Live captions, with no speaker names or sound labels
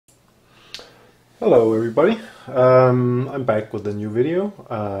Hello everybody, I'm back with a new video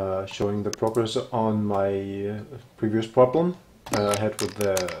showing the progress on my previous problem I had with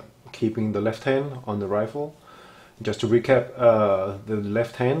keeping the left hand on the rifle. Just to recap, the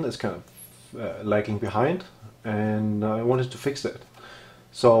left hand is kind of lagging behind and I wanted to fix that.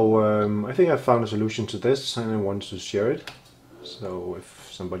 So I think I found a solution to this and I wanted to share it. So if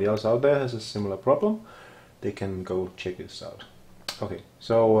somebody else out there has a similar problem, they can go check this out. Okay,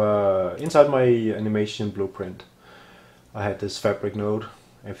 so inside my animation blueprint I had this FABRIK node.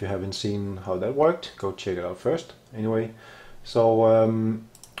 If you haven't seen how that worked, go check it out first. Anyway, so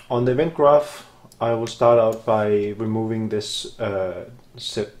on the event graph I will start out by removing this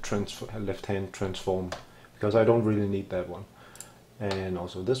set left hand transform, because I don't really need that one, and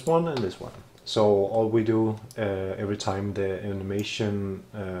also this one and this one. So all we do every time the animation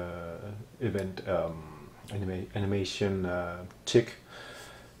event animation tick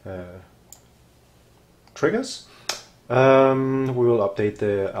triggers, we will update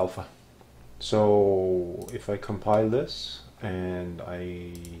the alpha. So if I compile this and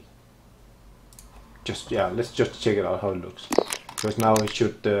let's just check it out how it looks, because now it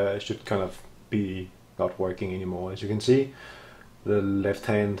should kind of be not working anymore. As you can see, the left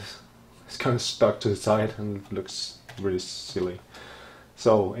hand is kind of stuck to the side and it looks really silly.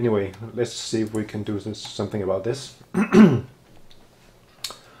 So anyway, let's see if we can do something about this.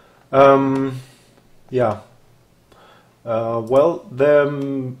 Well,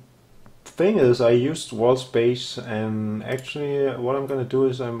 the thing is, I used wall space, and actually what I'm going to do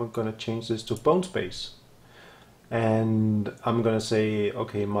is I'm going to change this to bone space. And I'm going to say,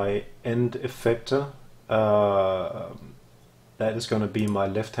 okay, my end effector, that is going to be my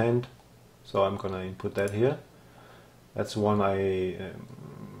left hand. So I'm going to input that here. That's one I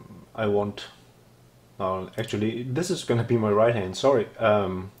want. Actually, this is going to be my right hand. Sorry,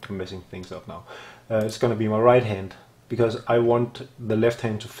 I'm messing things up now. It's going to be my right hand, because I want the left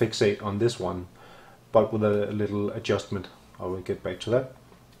hand to fixate on this one, but with a little adjustment. I will get back to that.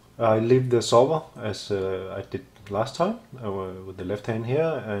 I leave the solver as I did last time, with the left hand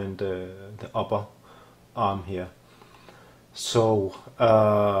here and the upper arm here. So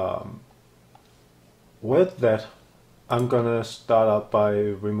with that, I'm gonna start out by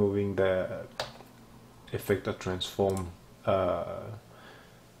removing the effector transform.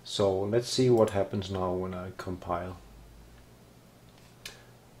 So let's see what happens now when I compile.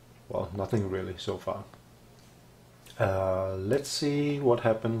 Well, nothing really so far. Let's see what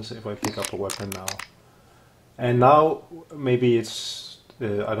happens if I pick up a weapon now. And now maybe it's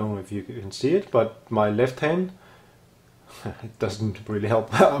I don't know if you can see it, but my left hand, it doesn't really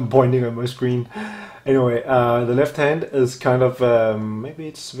help. I'm pointing on my screen. Anyway, the left hand is kind of, maybe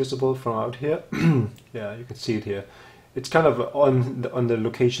it's visible from out here. Yeah, you can see it here. It's kind of on the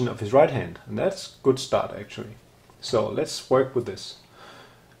location of his right hand, and that's a good start actually. So let's work with this.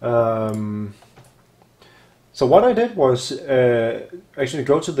 So what I did was actually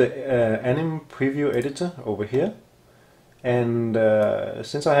go to the anim preview editor over here. And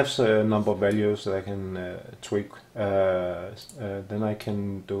since I have a number of values that I can tweak, then I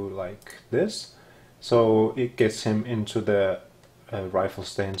can do like this. So it gets him into the rifle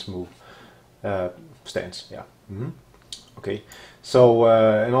stance move. Stance, yeah. Okay. So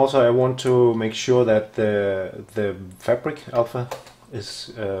and also I want to make sure that the FABRIK alpha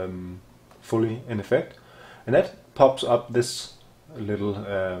is fully in effect, and that pops up this little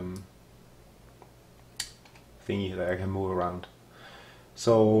thingy that I can move around.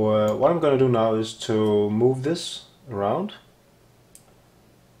 So what I'm going to do now is to move this around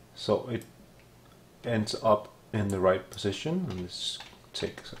so it ends up in the right position, and this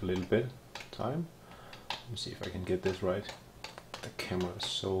takes a little bit of time. Let me see if I can get this right. The camera is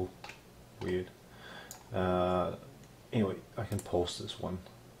so weird. Anyway, I can pause this one.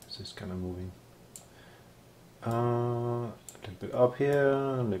 This is kind of moving. A little bit up here,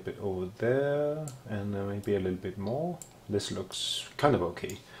 a little bit over there, and maybe a little bit more. This looks kind of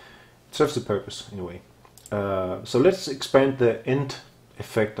okay. It serves the purpose anyway. So let's expand the end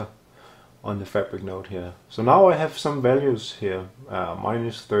effector on the FABRIK node here. So now I have some values here.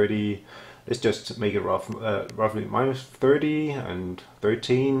 Minus 30. Let's just make it rough, roughly minus 30 and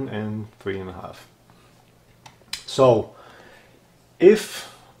 13 and 3.5. So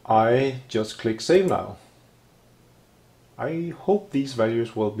if I just click save now, I hope these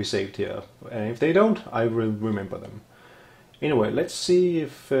values will be saved here, and if they don't, I will remember them. Anyway, let's see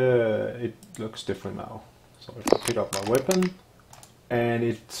if it looks different now. So if I pick up my weapon, and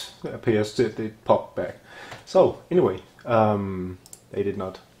it appears that it popped back. So anyway, they did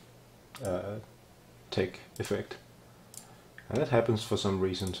not take effect. and it happens for some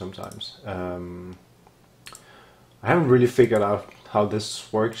reason sometimes. I haven't really figured out how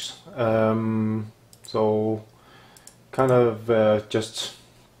this works, so kind of just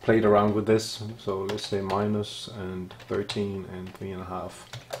played around with this. So let's say minus and 13 and 3.5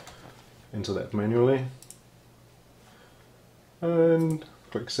 into that manually, and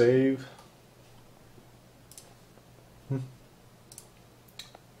click save.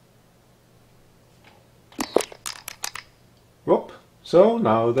 Whoop. So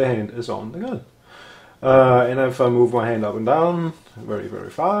now the hand is on the gun. And if I move my hand up and down very, very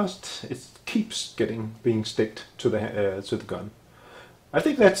fast, it keeps being sticked to the gun. I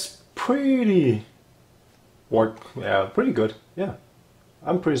think that's pretty good. Yeah,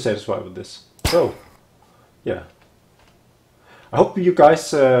 I'm pretty satisfied with this. So, yeah, I hope you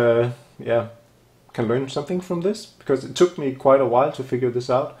guys can learn something from this, because it took me quite a while to figure this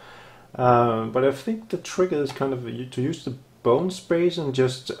out. But I think the trick is kind of to use the bone space, and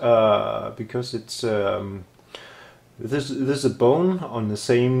just because it's this is a bone on the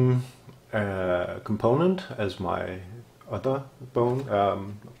same component as my other bone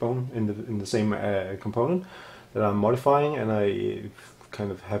in the same component that I'm modifying, and I kind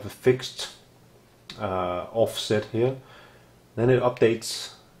of have a fixed offset here. Then it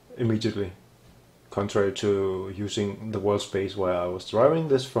updates immediately, contrary to using the world space where I was deriving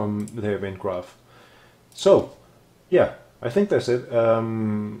this from the event graph. So yeah, I think that's it.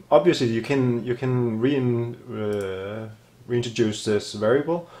 Obviously you can reintroduce this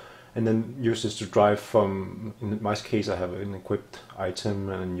variable and then use this to drive from, in my case I have an equipped item,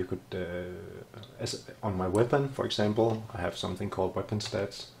 and you could, as on my weapon for example, I have something called weapon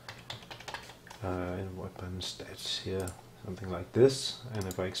stats. Weapon stats here, something like this, and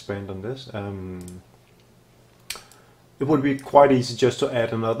if I expand on this, it would be quite easy just to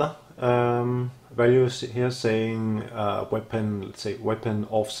add another value here, saying weapon, let's say weapon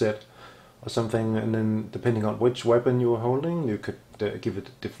offset or something, and then depending on which weapon you are holding, you could give it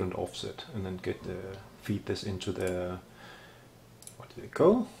a different offset, and then feed this into the, what did it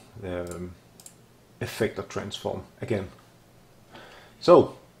call, the effector transform again.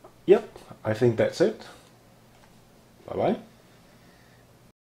 So yep, I think that's it. Bye bye.